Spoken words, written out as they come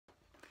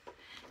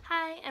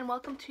Hi, and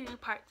welcome to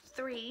part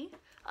 3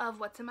 of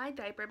what's in my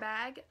diaper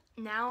bag.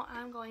 Now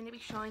I'm going to be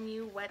showing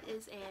you what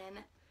is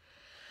in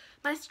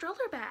my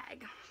stroller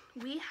bag.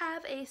 We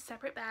have a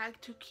separate bag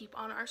to keep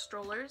on our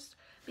strollers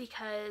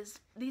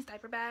because these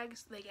diaper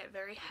bags, they get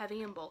very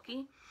heavy and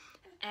bulky,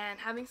 and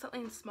having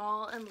something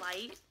small and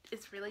light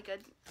is really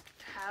good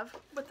to have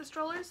with the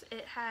strollers.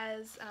 It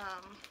has,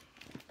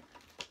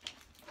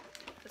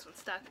 this one's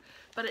stuck,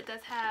 but it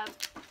does have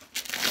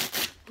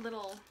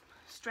little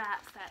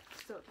straps that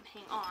so it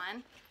can hang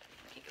on.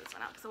 I can't get this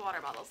one out because the water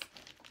bottle's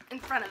in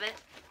front of it.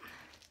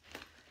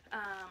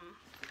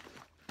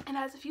 It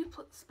has a few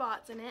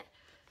spots in it,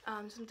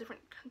 some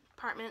different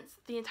compartments.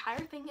 The entire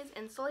thing is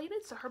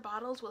insulated, so her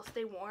bottles will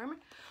stay warm,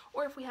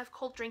 or if we have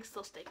cold drinks,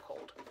 they'll stay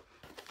cold.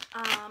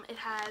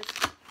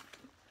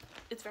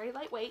 It's very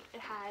lightweight.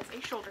 It has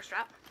a shoulder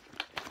strap.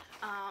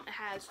 It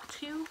has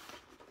 2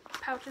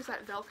 pouches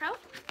that Velcro,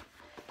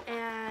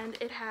 and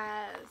it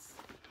has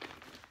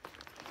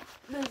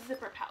the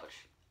zipper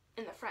pouch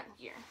in the front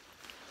here.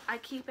 I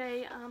keep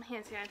a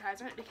hand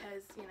sanitizer in it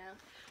because, you know,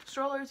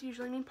 strollers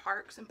usually mean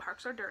parks, and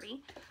parks are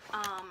dirty.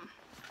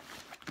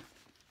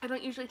 I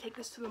don't usually take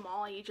this to the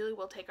mall. I usually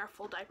will take our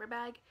full diaper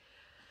bag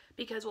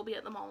because we'll be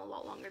at the mall a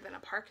lot longer than a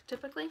park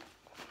typically.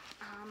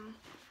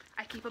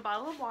 I keep a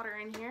bottle of water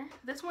in here.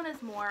 This one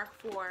is more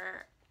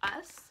for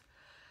us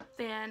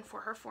than for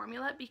her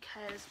formula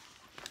because,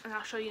 and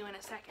I'll show you in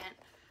a second,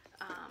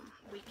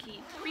 we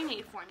keep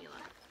pre-made formula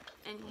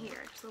in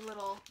here, just the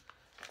little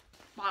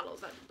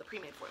bottles of the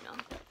pre-made formula.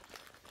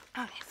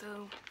 Okay,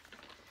 so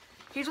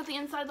here's what the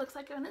inside looks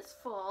like when it's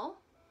full.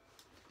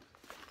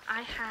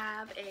 I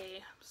have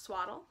a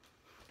swaddle,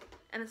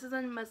 and this is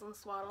a muslin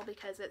swaddle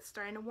because it's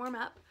starting to warm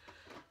up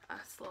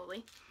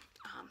slowly.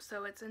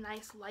 So it's a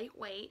nice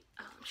lightweight.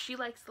 She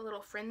likes the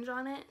little fringe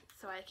on it,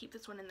 so I keep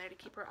this one in there to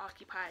keep her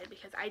occupied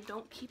because I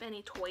don't keep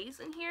any toys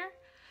in here.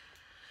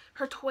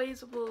 Her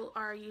toys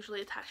are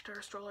usually attached to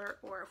her stroller,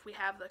 or if we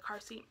have the car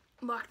seat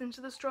locked into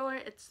the stroller,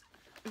 it's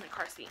in the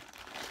car seat.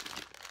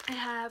 I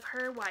have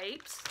her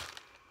wipes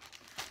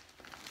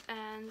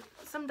and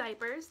some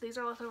diapers. These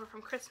are left over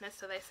from Christmas,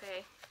 so they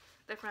say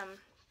they're from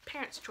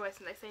Parents' Choice,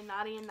 and they say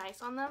naughty and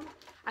nice on them.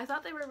 I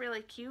thought they were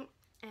really cute,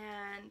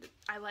 and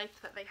I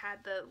liked that they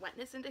had the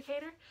wetness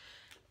indicator,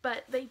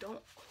 but they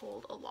don't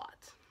hold a lot.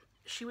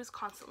 She was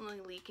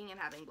constantly leaking and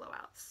having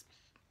blowouts.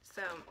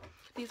 So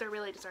these are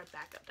really just our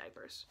backup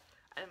diapers.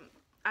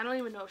 I don't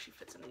even know if she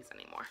fits in these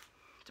anymore,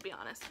 to be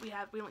honest. We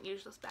don't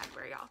use this bag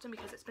very often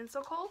because it's been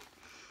so cold.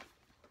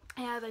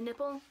 I have a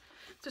nipple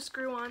to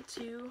screw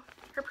onto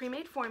her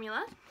pre-made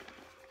formula,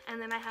 and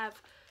then I have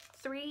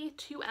 3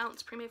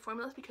 2-ounce pre-made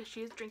formulas because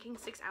she is drinking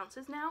 6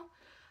 ounces now.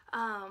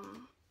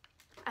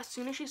 As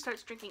soon as she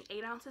starts drinking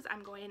 8 ounces,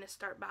 I'm going to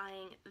start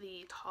buying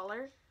the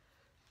taller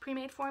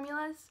pre-made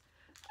formulas.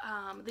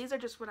 These are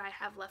just what I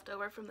have left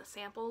over from the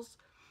samples,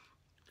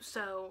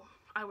 so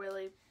I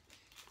really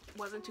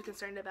wasn't too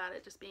concerned about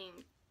it just being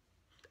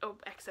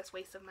excess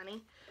waste of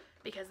money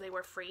because they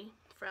were free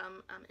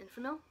from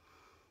Infamil.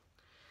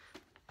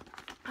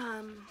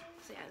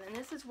 So yeah, then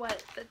this is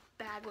what the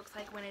bag looks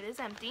like when it is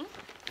empty.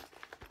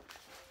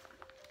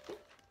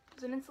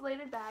 It's an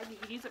insulated bag. You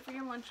could use it for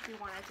your lunch if you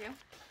wanted to.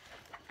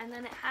 And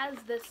then it has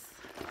this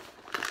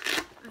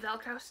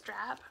Velcro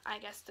strap, I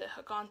guess, to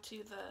hook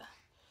onto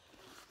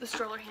the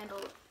stroller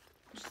handle,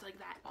 just like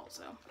that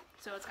also.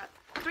 So it's got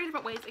 3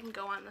 different ways it can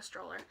go on the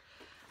stroller.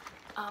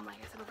 Like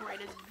I said before,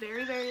 it is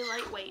very, very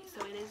lightweight,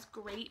 so it is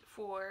great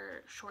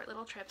for short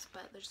little trips,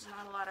 but there's just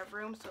not a lot of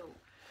room, so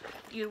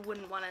you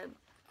wouldn't want to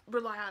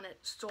rely on it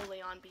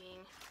solely on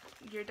being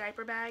your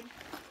diaper bag.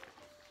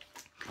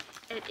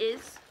 It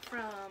is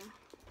from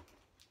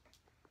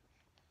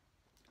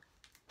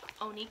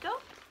Oniko.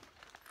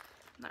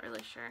 I'm not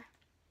really sure.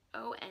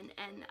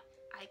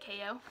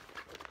 Onniko.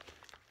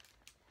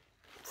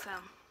 So,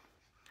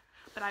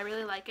 but I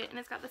really like it, and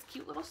it's got this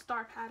cute little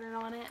star pattern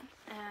on it,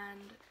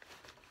 and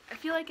I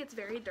feel like it's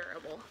very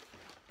durable.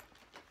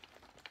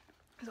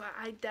 So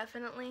I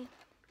definitely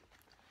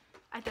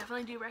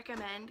do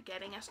recommend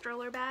getting a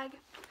stroller bag,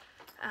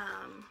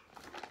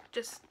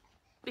 just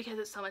because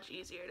it's so much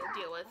easier to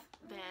deal with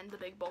than the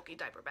big bulky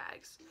diaper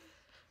bags,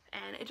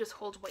 and it just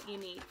holds what you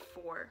need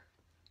for,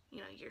 you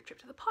know, your trip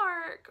to the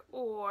park,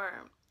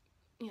 or,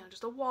 you know,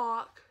 just a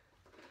walk,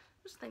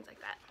 just things like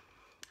that.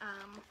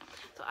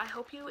 So I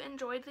hope you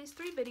enjoyed these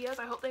 3 videos.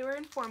 I hope they were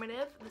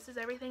informative. This is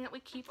everything that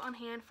we keep on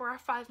hand for our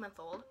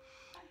 5-month-old.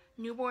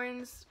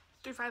 Newborns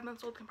through 5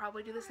 months old can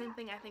probably do the same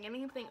thing. I think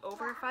anything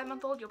over a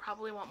 5-month-old, you'll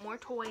probably want more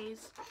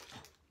toys,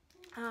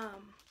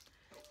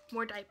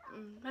 more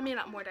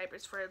not more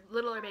diapers. For a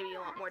littler baby,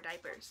 you'll want more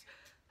diapers,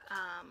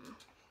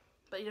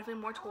 but you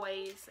definitely more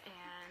toys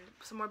and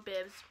some more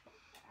bibs.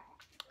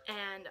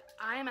 And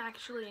I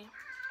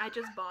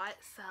just bought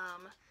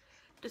some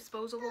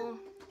disposable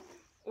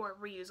or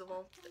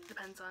reusable, it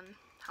depends on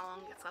how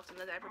long gets left in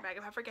the diaper bag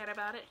if I forget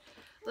about it,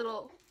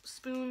 little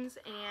spoons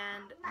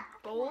and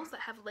bowls that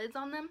have lids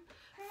on them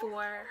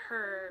for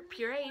her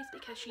purees,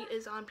 because she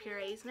is on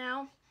purees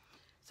now,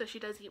 so she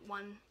does eat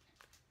one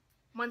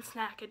 1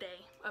 snack a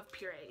day of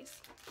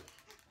purees.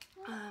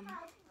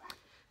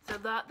 So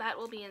that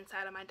will be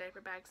inside of my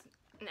diaper bags,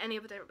 in any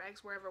of the diaper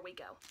bags wherever we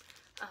go.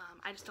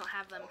 I just don't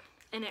have them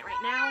in it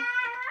right now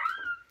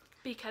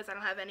because I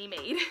don't have any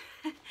made.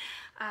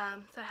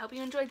 So I hope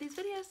you enjoyed these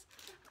videos.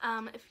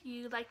 If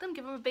you like them,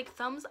 give them a big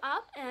thumbs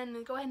up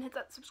and go ahead and hit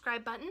that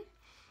subscribe button.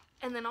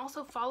 And then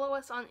also follow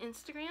us on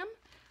Instagram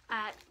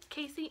at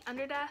Casey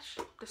 _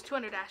 there's 2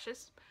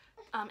 underdashes,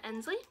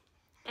 Ensley.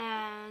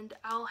 And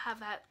I'll have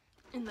that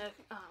in the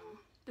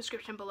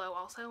description below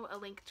also, a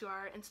link to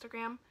our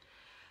Instagram.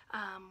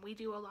 We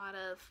do a lot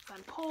of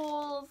fun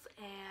polls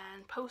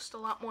and post a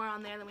lot more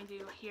on there than we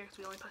do here because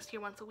we only post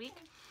here once a week.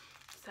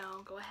 So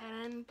go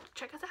ahead and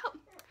check us out.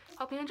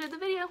 Hope you enjoyed the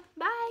video.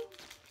 Bye!